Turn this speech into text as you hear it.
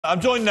I'm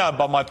joined now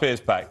by my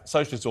peers pack,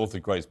 socialist author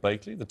Grace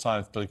Blakely, the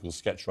Times political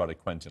sketch writer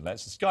Quentin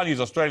Letts, the Sky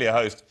News Australia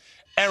host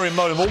Erin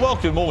Molan. Well,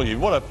 welcome all of you.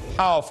 What a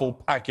powerful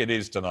pack it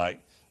is tonight.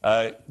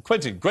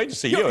 Quentin, great to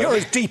see you. You're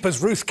as deep as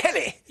Ruth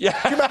Kelly. Yeah.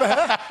 Do you remember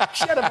her?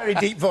 She had a very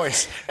deep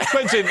voice.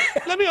 Quentin,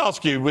 let me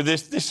ask you with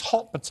this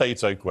hot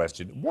potato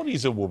question. What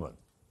is a woman?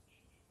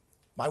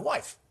 My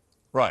wife.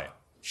 Right.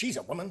 She's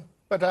a woman.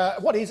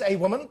 But what is a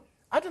woman?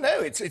 I don't know.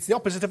 It's the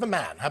opposite of a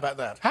man. How about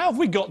that? How have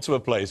we got to a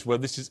place where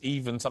this is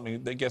even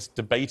something that gets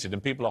debated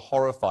and people are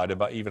horrified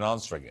about even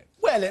answering it?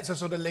 Well, it's a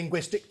sort of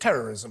linguistic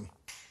terrorism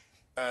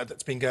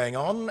that's been going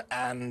on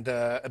and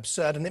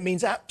absurd, and it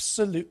means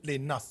absolutely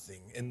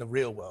nothing in the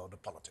real world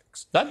of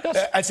politics. That does...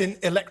 as in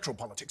electoral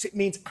politics. It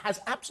means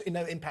has absolutely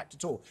no impact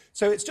at all.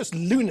 So it's just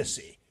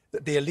lunacy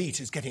that the elite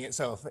is getting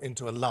itself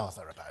into a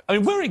lather about. I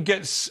mean, where it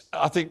gets,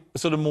 I think,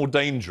 sort of more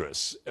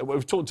dangerous,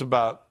 we've talked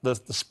about the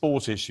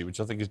sport issue, which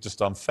I think is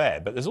just unfair,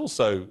 but there's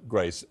also,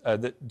 Grace,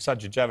 that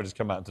Sajid Javid has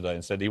come out today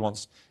and said he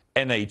wants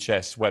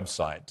NHS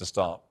website to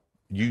start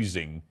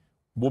using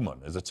woman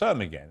as a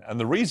term again. And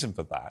the reason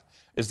for that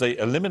is they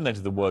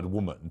eliminated the word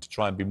woman to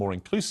try and be more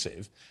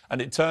inclusive,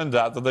 and it turned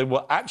out that they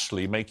were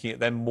actually making it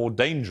then more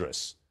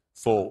dangerous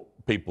for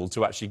people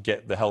to actually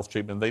get the health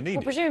treatment they needed.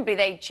 Well, presumably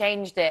they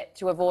changed it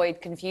to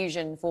avoid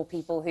confusion for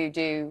people who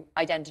do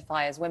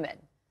identify as women.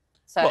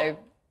 So...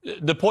 Well,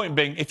 the point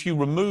being, if you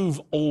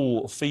remove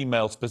all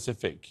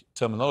female-specific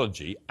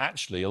terminology,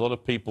 actually a lot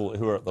of people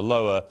who are at the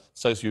lower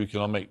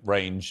socioeconomic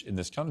range in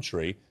this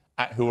country,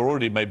 who are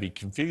already maybe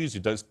confused,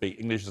 who don't speak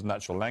English as a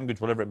natural language,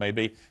 whatever it may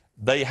be,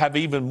 they have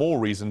even more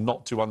reason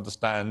not to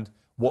understand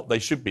what they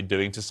should be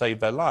doing to save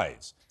their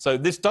lives. So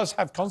this does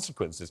have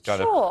consequences,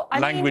 kind of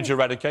language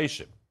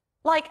eradication.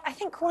 Like, I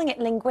think calling it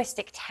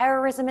linguistic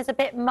terrorism is a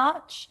bit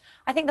much.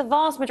 I think the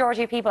vast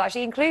majority of people,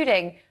 actually,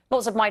 including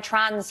lots of my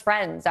trans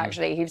friends,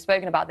 actually, who've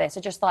spoken about this,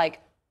 are just like,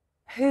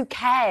 who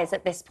cares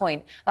at this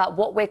point about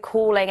what we're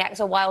calling X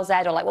or Y or Z,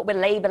 or like what we're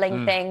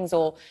labelling things,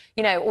 or,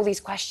 you know, all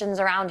these questions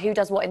around who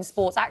does what in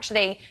sports.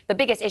 Actually, the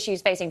biggest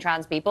issues facing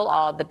trans people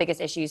are the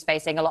biggest issues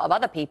facing a lot of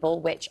other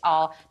people, which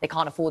are they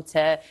can't afford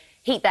to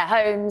heat their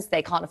homes,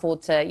 they can't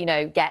afford to, you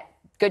know, get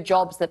good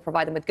jobs that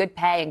provide them with good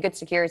pay and good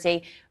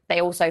security. They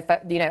also,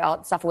 you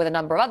know, suffer with a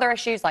number of other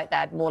issues, like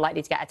they're more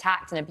likely to get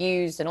attacked and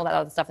abused and all that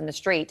other stuff in the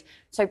street.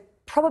 So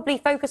probably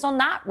focus on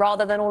that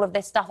rather than all of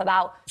this stuff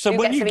about... So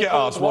when you get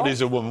asked what is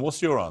a woman, what's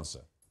your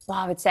answer? Well,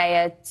 I would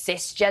say a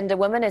cisgender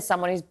woman is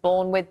someone who's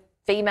born with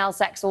female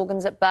sex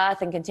organs at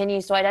birth and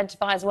continues to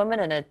identify as a woman,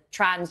 and a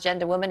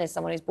transgender woman is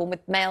someone who's born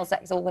with male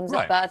sex organs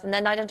at birth and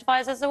then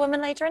identifies as a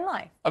woman later in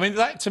life. I mean,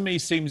 that to me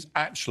seems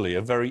actually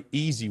a very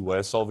easy way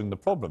of solving the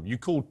problem. You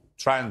call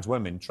trans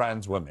women.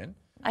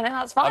 I know,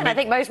 that's fine. I mean, I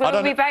think most women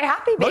would be very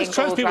happy being most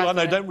trans people I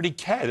know women. don't really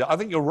care. I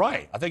think you're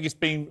right. I think it's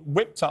been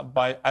whipped up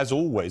by, as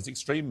always,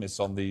 extremists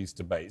on these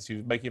debates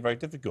who make it very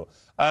difficult.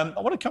 I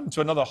want to come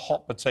to another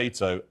hot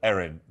potato,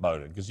 Erin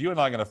Molan, because you and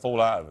I are going to fall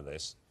out over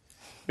this,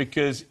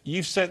 because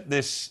you've sent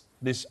this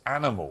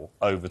animal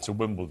over to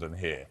Wimbledon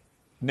here,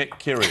 Nick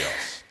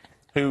Kyrgios,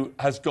 who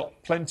has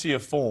got plenty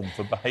of form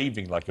for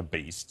behaving like a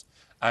beast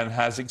and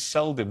has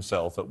excelled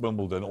himself at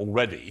Wimbledon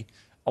already.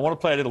 I want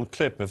to play a little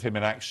clip of him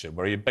in action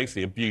where he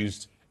basically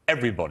abused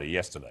everybody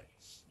yesterday.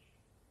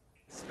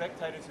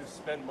 Spectators who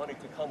spend money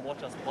to come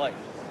watch us play,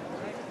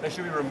 they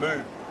should be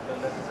removed.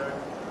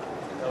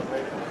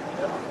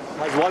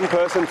 Has one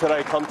person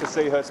today come to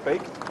see her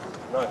speak?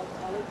 No.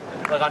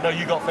 Like, I know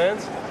you got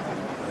fans,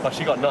 but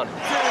she got none.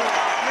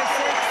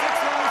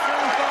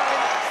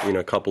 You know,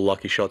 a couple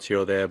lucky shots here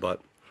or there,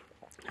 but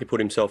he put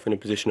himself in a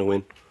position to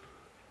win.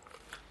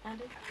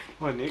 Andy?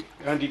 Hi, Nick.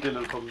 Andy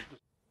Dillon from...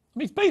 I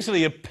mean, he's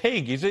basically a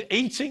pig. He's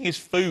eating his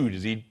food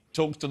as he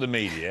talks to the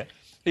media.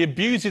 He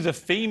abuses a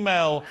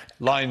female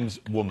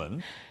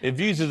lineswoman. He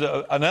abuses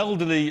an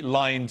elderly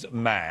lined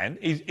man.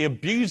 He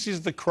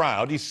abuses the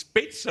crowd. He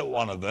spits at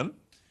one of them.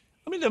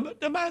 I mean,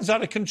 the man's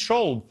out of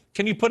control.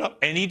 Can you put up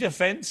any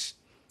defence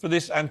for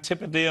this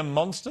Antipodean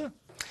monster?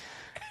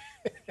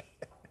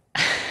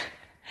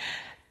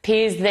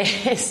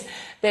 Piers,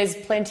 there's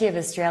plenty of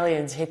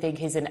Australians who think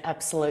he's an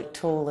absolute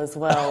tool as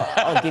well.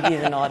 I'll give you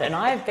the nod. And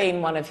I've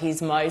been one of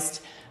his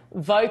most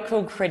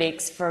vocal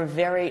critics for a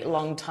very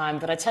long time.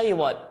 But I tell you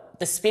what,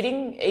 the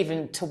spitting,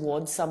 even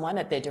towards someone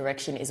at their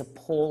direction, is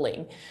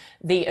appalling.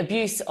 The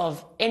abuse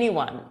of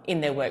anyone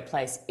in their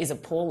workplace is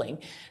appalling.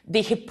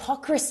 The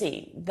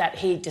hypocrisy that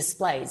he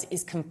displays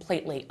is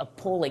completely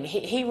appalling.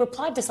 He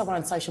replied to someone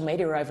on social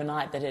media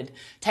overnight that had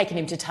taken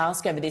him to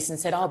task over this and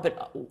said, "Oh,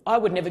 but I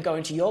would never go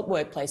into your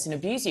workplace and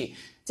abuse you."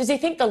 Does he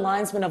think the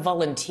linesmen are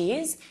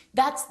volunteers?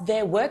 That's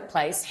their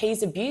workplace.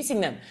 He's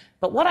abusing them.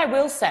 But what I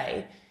will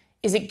say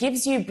is it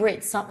gives you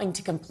Brits something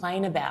to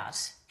complain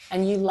about.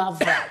 And you love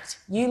that.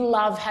 You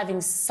love having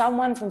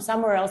someone from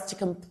somewhere else to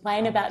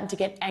complain about and to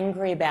get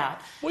angry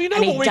about. Well, you know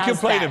and what he we does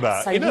complain that.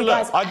 about? So You know, you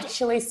look, guys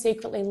actually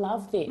secretly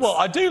love this. Well,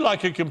 I do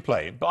like a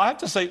complaint, but I have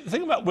to say, the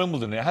thing about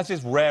Wimbledon, it has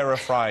this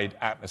rarefied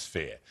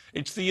atmosphere.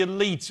 It's the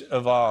elite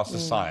of our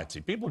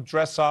society. People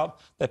dress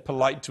up, they're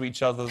polite to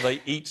each other,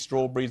 they eat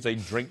strawberries, they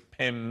drink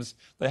Pimm's,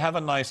 they have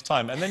a nice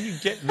time. And then you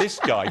get this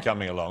guy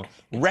coming along,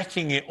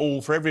 wrecking it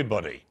all for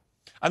everybody.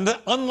 And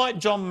that, unlike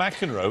John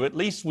McEnroe, at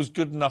least was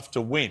good enough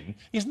to win,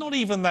 he's not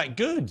even that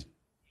good.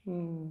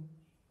 The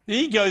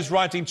ego's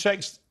writing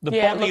checks the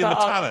body and the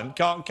talent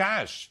can't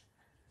cash.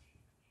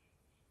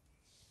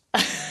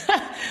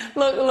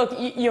 Look,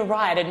 you're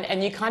right,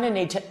 and you kind of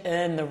need to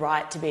earn the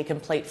right to be a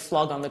complete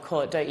flog on the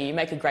court, don't you? You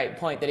make a great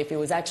point that if he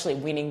was actually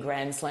winning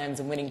Grand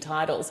Slams and winning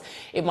titles,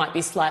 it might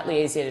be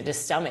slightly easier to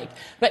stomach.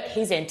 But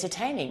he's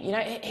entertaining. You know,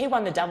 he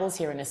won the doubles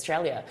here in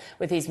Australia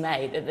with his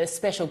mate, the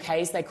special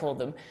Ks they called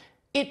them.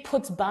 It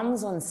puts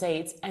bums on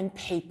seats and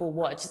people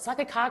watch. It's like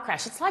a car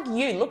crash. It's like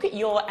you. Look at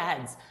your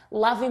ads.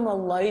 Love him or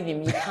loathe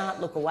him, you can't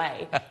look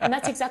away. And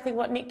that's exactly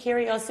what Nick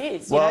Kyrgios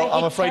is. Well,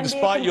 I'm afraid,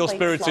 despite your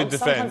spirited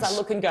defence... Sometimes I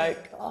look and go,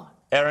 oh.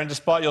 Erin,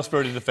 despite your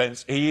spirited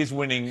defence, he is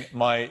winning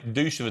my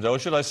douche of the day, or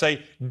should I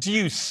say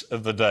deuce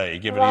of the day,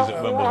 given he's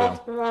at Wimbledon.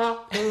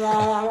 There we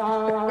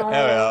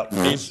are.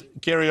 He's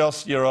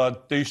Kyrgios, you're our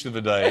douche of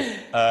the day.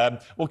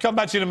 We'll come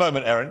back to you in a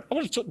moment, Erin. I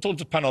want to talk to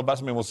the panel about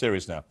something more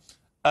serious now.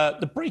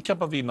 The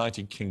breakup of the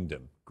United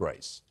Kingdom,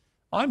 Grace.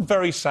 I'm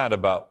very sad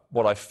about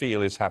what I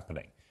feel is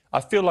happening.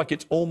 I feel like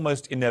it's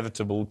almost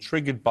inevitable,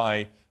 triggered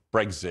by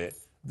Brexit,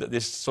 that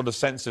this sort of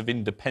sense of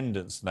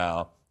independence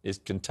now is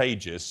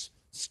contagious.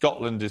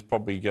 Scotland is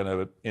probably going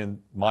to, in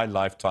my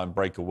lifetime,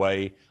 break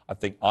away. I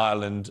think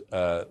Ireland,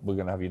 we're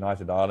going to have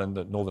United Ireland,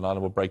 that Northern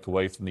Ireland will break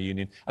away from the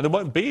Union, and there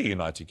won't be a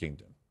United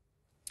Kingdom.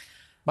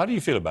 How do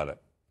you feel about it?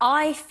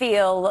 I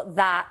feel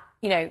that,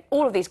 you know,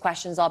 all of these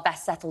questions are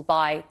best settled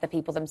by the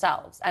people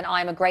themselves. And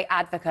I'm a great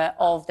advocate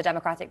of the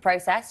democratic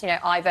process. You know,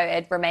 I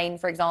voted Remain,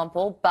 for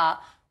example,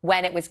 but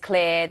when it was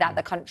clear that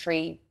the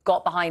country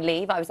got behind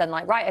Leave, I was then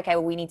like, right, OK,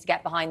 well, we need to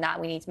get behind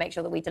that. We need to make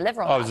sure that we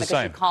deliver on that,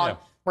 because you can't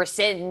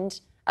rescind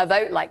a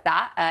vote like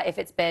that if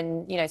it's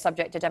been, you know,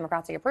 subject to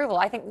democratic approval.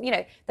 I think, you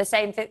know, the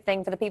same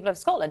thing for the people of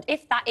Scotland.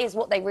 If that is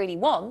what they really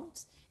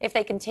want, if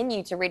they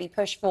continue to really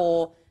push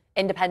for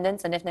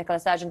independence, and if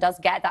Nicola Sturgeon does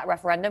get that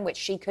referendum, which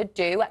she could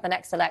do at the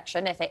next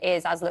election, if it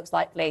is, as looks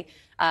likely,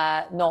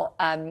 not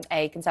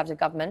a Conservative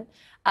government,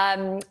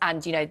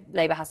 and, you know,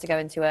 Labour has to go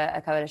into a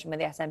coalition with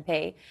the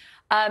SNP.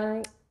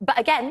 But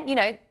again, you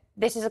know,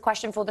 this is a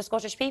question for the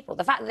Scottish people.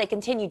 The fact that they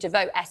continue to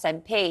vote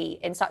SNP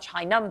in such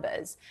high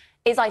numbers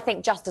is, I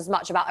think, just as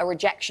much about a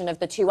rejection of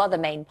the two other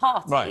main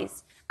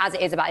parties as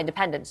it is about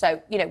independence.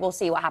 So, you know, we'll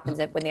see what happens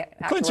when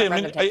the actual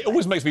referendum takes place. It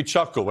always makes me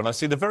chuckle when I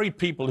see the very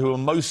people who are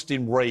most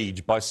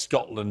enraged by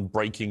Scotland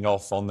breaking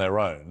off on their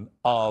own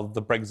are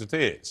the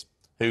Brexiteers,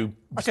 who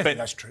I don't think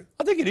that's true.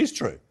 I think it is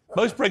true.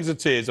 Most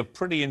Brexiteers are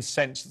pretty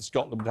incensed that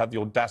Scotland would have the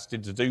audacity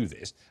to do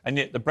this, and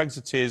yet the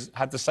Brexiteers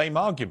had the same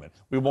argument.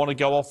 We want to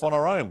go off on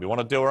our own. We want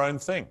to do our own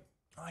thing.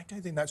 I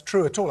don't think that's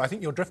true at all. I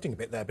think you're drifting a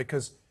bit there,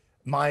 because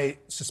my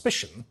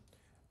suspicion,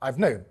 I've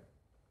no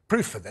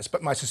proof for this,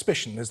 but my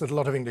suspicion is that a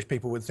lot of English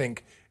people would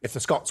think if the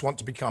Scots want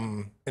to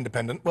become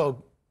independent,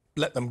 well,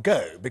 let them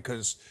go,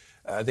 because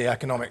the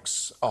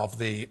economics of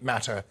the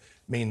matter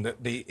mean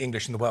that the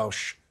English and the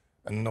Welsh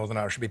and Northern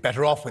Irish should be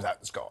better off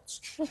without the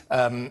Scots.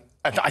 And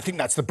I think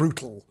that's the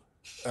brutal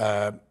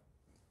sort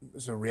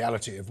of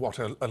reality of what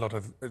a lot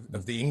of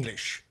the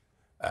English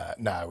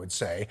now would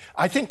say.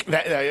 I think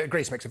that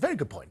Grace makes a very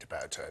good point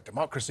about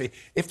democracy.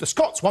 If the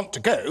Scots want to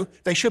go,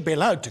 they should be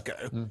allowed to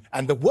go.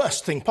 And the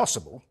worst thing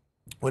possible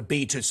would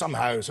be to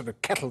somehow sort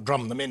of kettle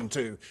drum them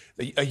into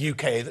a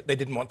UK that they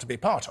didn't want to be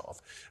part of.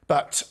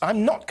 But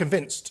I'm not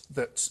convinced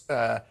that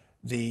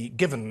the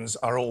givens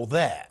are all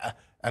there,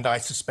 and I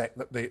suspect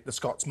that the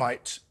Scots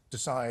might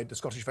decide, the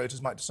Scottish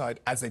voters might decide,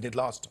 as they did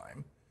last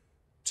time,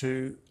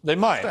 to They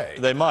might. stay.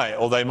 They might.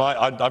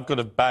 I've got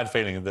a bad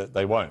feeling that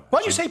they won't. Why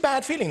do you say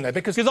bad feeling, though?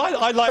 Because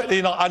I like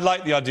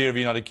the idea of a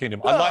United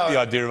Kingdom. I like the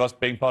idea of us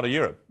being part of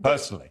Europe,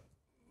 personally.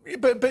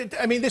 But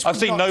I mean, this. I've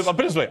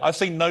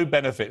seen no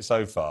benefit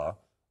so far,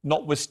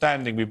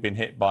 notwithstanding we've been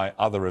hit by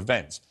other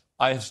events.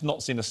 I have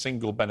not seen a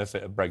single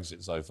benefit of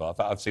Brexit so far. In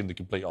fact, I've seen the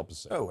complete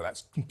opposite. Oh, well,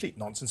 that's complete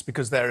nonsense,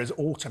 because there is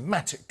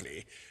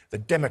automatically the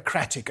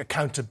democratic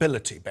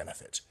accountability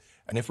benefit.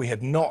 And if we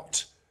had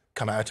not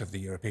come out of the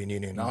European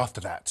Union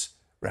after that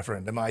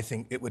referendum, I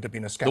think it would have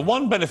been a scandal. The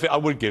one benefit I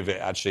would give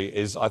it, actually,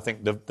 is I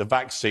think the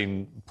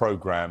vaccine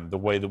programme, the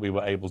way that we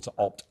were able to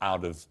opt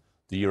out of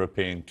the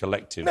European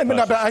collective. No,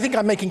 but I think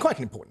I'm making quite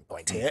an important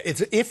point here.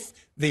 It's if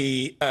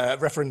the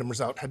referendum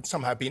result had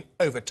somehow been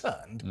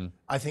overturned,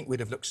 I think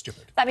we'd have looked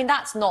stupid. I mean,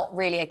 that's not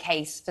really a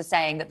case for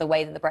saying that the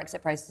way that the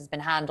Brexit process has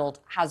been handled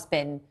has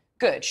been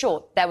good.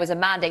 Sure, there was a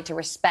mandate to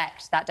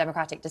respect that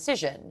democratic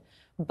decision,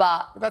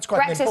 But that's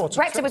quite an important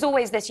Brexit thing. was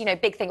always this,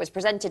 big thing. It was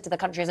presented to the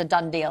country as a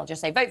done deal.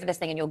 Just say, vote for this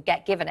thing and you'll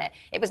get given it.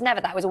 It was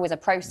never that. It was always a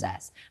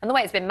process. And the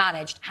way it's been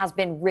managed has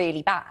been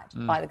really bad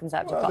by the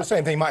Conservative Party. The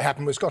same thing might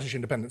happen with Scottish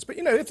independence. But,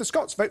 if the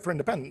Scots vote for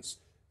independence,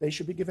 they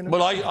should be given...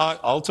 Well, I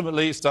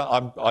ultimately,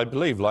 I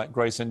believe, like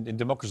Grace, in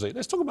democracy.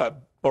 Let's talk about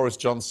Boris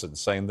Johnson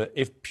saying that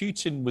if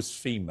Putin was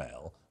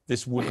female,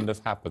 this wouldn't have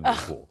happened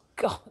before.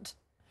 God.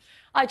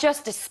 I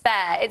just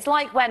despair. It's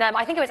like when,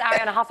 I think it was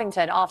Ariana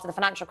Huffington, after the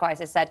financial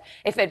crisis, said,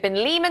 if it had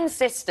been Lehman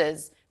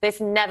Sisters,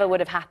 this never would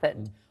have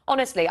happened.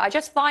 Honestly, I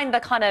just find the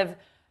kind of,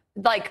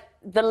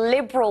 the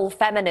liberal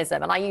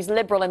feminism, and I use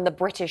liberal in the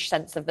British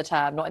sense of the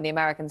term, not in the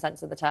American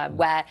sense of the term,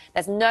 where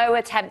there's no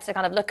attempt to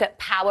kind of look at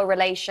power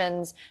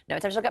relations, no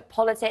attempt to look at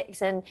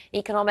politics and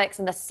economics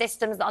and the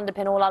systems that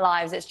underpin all our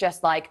lives. It's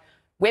just like,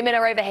 women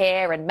are over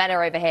here and men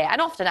are over here. And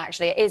often,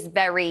 actually, it is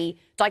very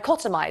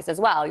dichotomized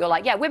as well. You're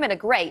like, yeah, women are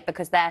great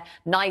because they're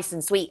nice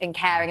and sweet and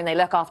caring and they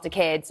look after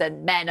kids,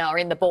 and men are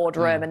in the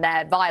boardroom and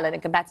they're violent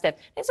and competitive.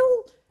 It's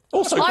all...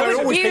 Also, we're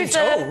always being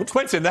told.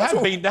 Quentin, there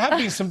have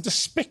been some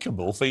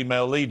despicable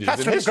female leaders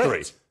in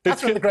history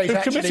Catherine the Great who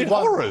actually committed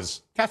won.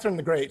 horrors. Catherine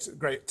the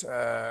Great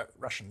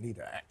Russian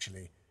leader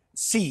actually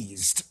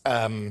seized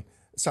some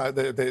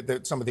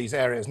of these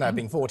areas now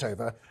being fought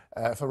over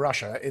for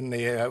Russia in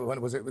the when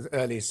was it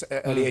early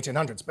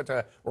 1800s, but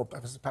or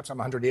perhaps I'm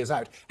 100 years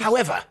out.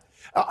 However,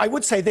 I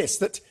would say this,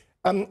 that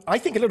I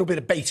think a little bit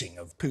of baiting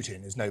of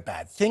Putin is no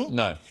bad thing.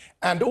 No.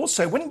 And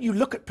also, when you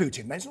look at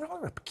Putin, he's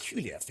rather a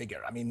peculiar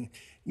figure. I mean,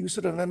 you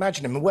sort of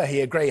imagine him, were he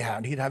a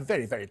greyhound, he'd have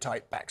very, very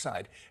tight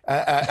backside,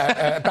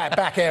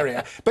 back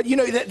area. But,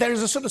 there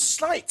is a sort of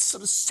slight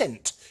sort of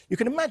scent you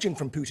can imagine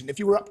from Putin if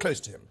you were up close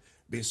to him.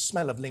 There'd be a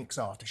smell of Lynx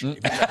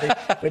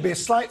aftershave. There'd be a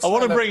slight smell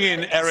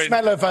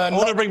smell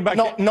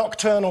of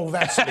nocturnal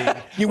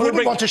Vaseline. You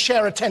wouldn't want to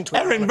share a tent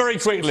with him. Erin, very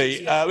quickly,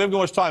 we haven't got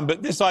much time,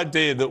 but this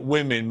idea that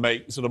women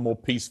make sort of more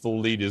peaceful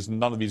leaders and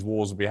none of these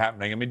wars will be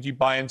happening, I mean, do you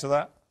buy into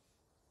that?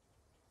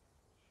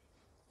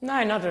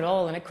 No, not at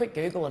all. And a quick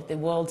Google of the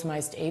world's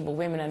most evil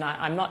women, and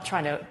I'm not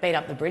trying to beat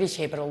up the British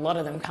here, but a lot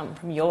of them come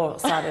from your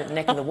side of the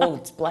neck of the wall.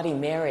 It's Bloody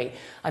Mary,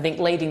 I think,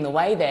 leading the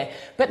way there.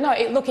 But no,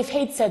 look, if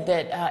he'd said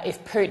that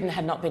if Putin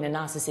had not been a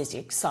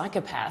narcissistic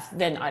psychopath,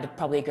 then I'd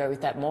probably agree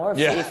with that more.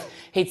 If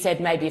he'd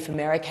said maybe if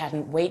America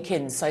hadn't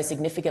weakened so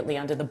significantly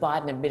under the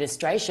Biden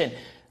administration,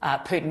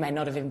 Putin may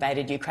not have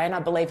invaded Ukraine. I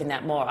believe in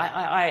that more.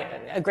 I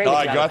agree with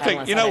you. I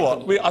think, you know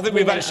what? I think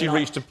we've actually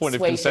reached a point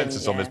of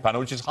consensus on this panel,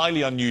 which is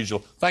highly unusual.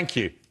 Thank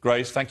you,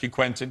 Grace. Thank you,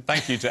 Quentin.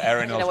 Thank you to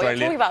Erin in Australia. What are you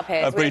talking about,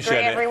 Piers?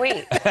 Appreciate we agree every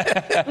week.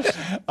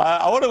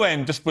 I want to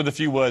end just with a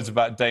few words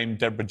about Dame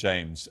Deborah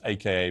James,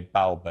 a.k.a.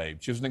 Bowel Babe.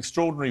 She was an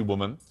extraordinary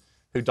woman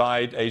who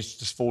died aged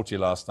just 40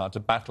 last night,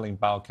 battling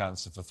bowel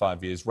cancer for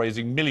 5 years,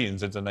 raising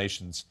millions in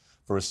donations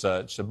for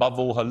research. Above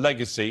all, her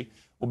legacy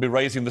will be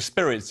raising the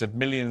spirits of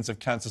millions of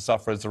cancer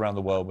sufferers around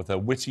the world with her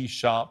witty,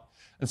 sharp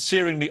and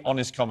searingly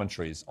honest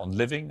commentaries on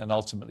living and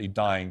ultimately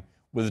dying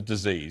with a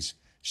disease.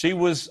 She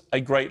was a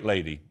great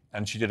lady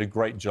and she did a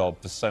great job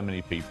for so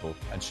many people,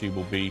 and she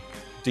will be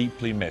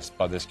deeply missed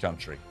by this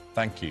country.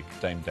 Thank you,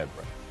 Dame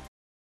Deborah.